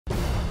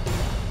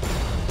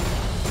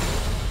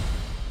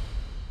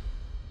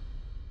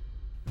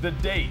The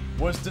date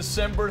was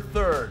December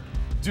 3rd.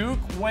 Duke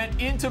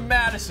went into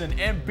Madison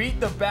and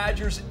beat the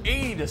Badgers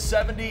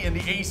 80-70 in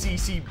the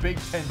ACC Big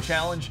Ten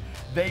Challenge.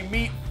 They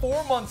meet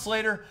 4 months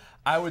later.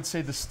 I would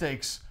say the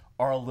stakes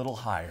are a little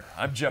higher.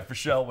 I'm Jeff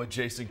Fischel with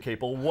Jason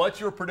Capel. What's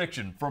your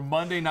prediction for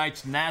Monday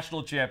night's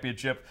national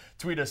championship?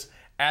 Tweet us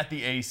at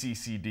the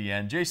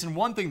ACCDN. Jason,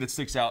 one thing that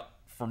sticks out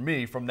for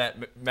me from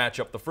that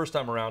matchup the first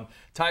time around,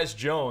 Tyus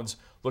Jones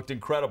looked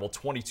incredible,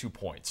 22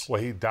 points. Well,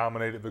 he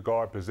dominated the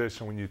guard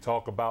position when you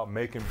talk about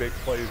making big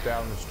plays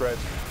down the stretch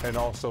and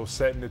also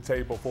setting the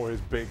table for his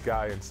big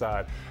guy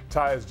inside.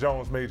 Tyus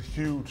Jones made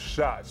huge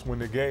shots. When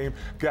the game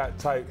got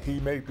tight, he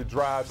made the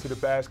drives to the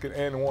basket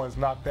and the ones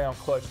knocked down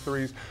clutch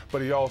threes,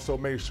 but he also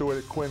made sure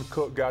that Quinn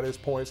Cook got his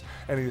points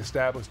and he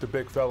established the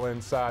big fella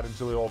inside in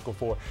Jahlil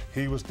Okafor.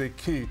 He was the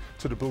key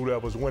to the Blue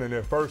Devils winning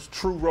their first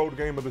true road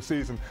game of the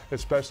season,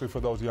 especially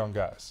for those young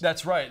guys.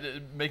 That's right.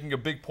 Making a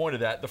big point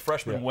of that. The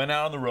freshman went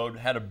out on the road,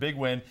 had a big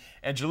win,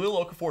 and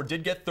Jahlil Okafor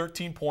did get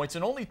 13 points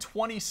in only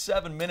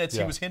 27 minutes.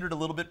 He was hindered a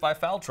little bit by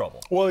foul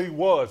trouble. Well, he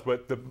was,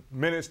 but the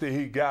minutes that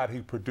he got, he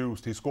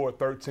produced. He scored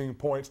 13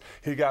 points.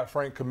 He got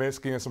Frank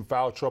Kaminsky in some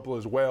foul trouble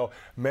as well,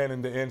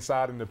 manning the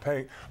inside in the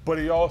paint. But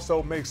he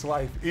also makes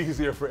life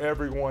easier for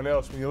everyone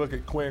else. When you look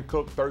at Quinn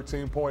Cook,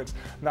 13 points,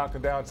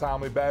 knocking down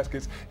timely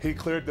baskets. He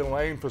cleared the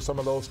lane for some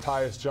of those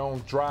Tyus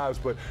Jones drives.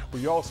 But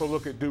when you also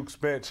look at Duke's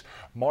bench,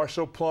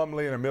 Marshall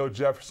Plumlee and Emil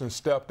Jefferson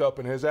stepped up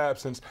in his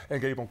absence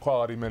and gave him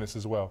quality minutes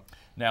as well.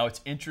 Now,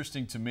 it's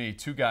interesting to me,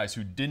 two guys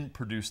who didn't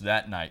produce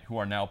that night who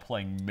are now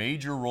playing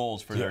major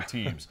roles for their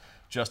teams.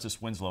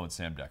 Justise Winslow and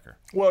Sam Dekker.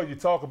 Well, you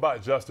talk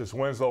about Justise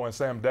Winslow and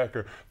Sam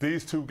Dekker.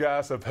 These two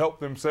guys have helped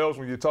themselves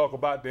when you talk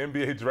about the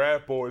NBA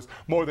draft boards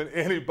more than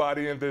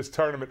anybody in this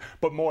tournament.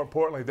 But more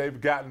importantly, they've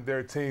gotten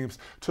their teams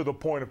to the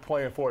point of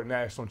playing for a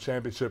national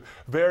championship.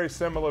 Very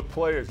similar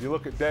players. You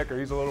look at Dekker,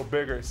 he's a little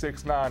bigger at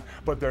 6'9",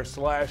 but they're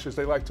slashers.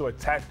 They like to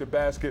attack the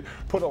basket,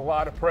 put a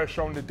lot of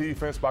pressure on the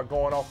defense by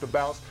going off the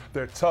bounce.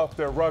 They're tough,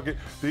 they're rugged.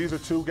 These are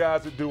two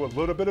guys that do a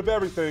little bit of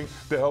everything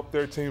to help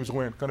their teams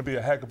win. Going to be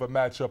a heck of a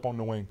matchup on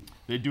the wing.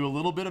 They do a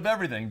little bit of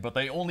everything, but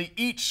they only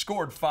each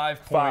scored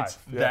 5 points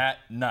that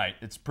night.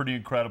 It's pretty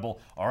incredible.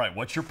 All right,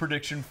 what's your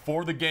prediction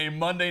for the game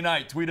Monday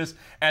night? Tweet us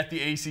at the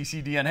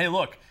ACCDN. Hey,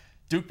 look,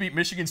 Duke beat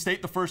Michigan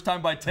State the first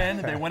time by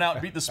 10. They went out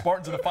and beat the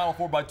Spartans in the Final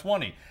Four by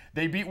 20.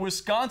 They beat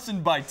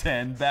Wisconsin by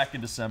 10 back in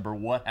December.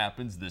 What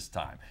happens this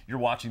time? You're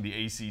watching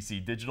the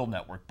ACC Digital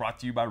Network, brought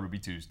to you by Ruby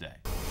Tuesday.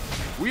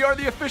 We are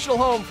the official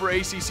home for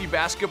ACC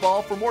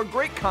basketball. For more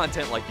great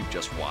content like you've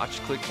just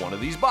watched, click one of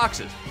these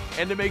boxes.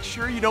 And to make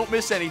sure you don't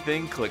miss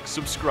anything, click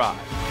subscribe.